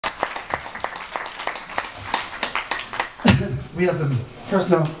We have some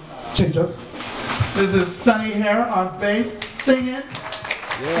personal change-ups. This is Sunny Hair on bass, singing,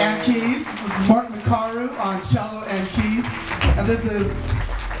 and keys. This is Mark McCarew on cello and keys. And this is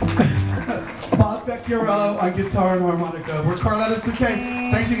Bob Becchiarello on guitar and harmonica. We're Carletta Suke.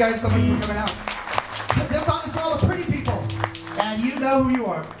 Thanks you guys so much for coming out. This song is for all the pretty people, and you know who you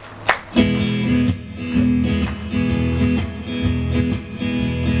are.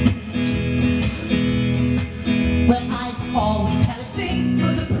 Well, I've always had a thing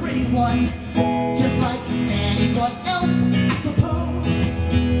for the pretty ones, just like anyone else, I suppose.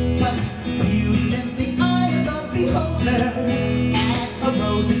 But beauty's in the eye of the beholder, and a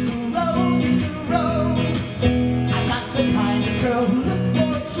rose is a rose is a rose. I'm not the kind of girl who looks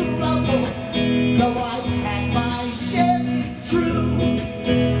for trouble, though I've had my share, it's true.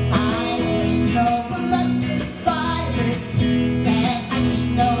 I ain't no blushing violet, and I need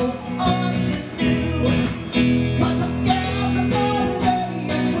no ingenue. But some scoundrels are ready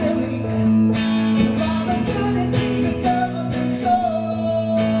and willing to rob a good and decent girl of her joy.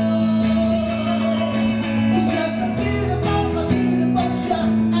 He's just a beautiful,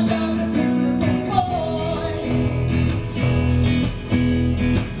 just another beautiful boy.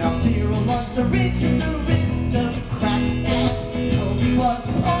 Now Cyril was the richest aristocrat, and Toby was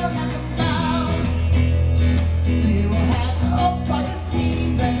poor as a mouse. Cyril had hopes by the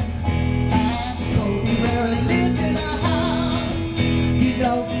season, and Toby rarely lived in a house. You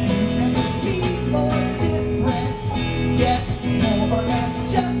know, few men could be more different, yet more or less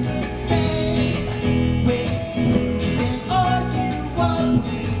just the same, which proves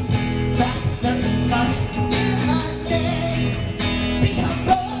inarguably that there ain't much in a name, because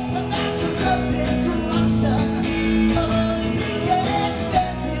both the masters of destruction, of seeking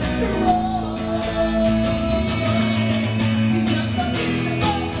and destroy. He's just a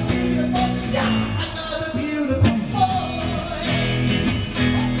beautiful, just another beautiful boy.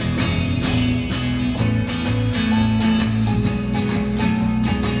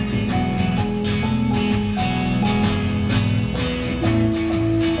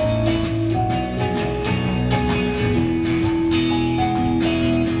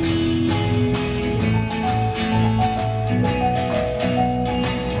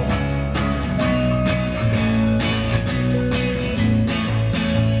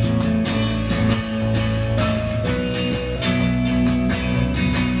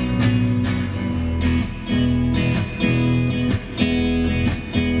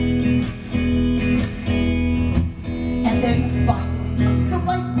 And then finally, the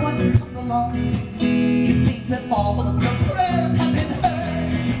right one comes along. You think that all of your prayers have been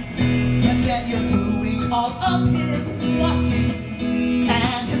heard, but then you're doing all of his washing,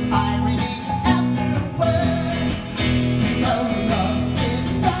 and his eyes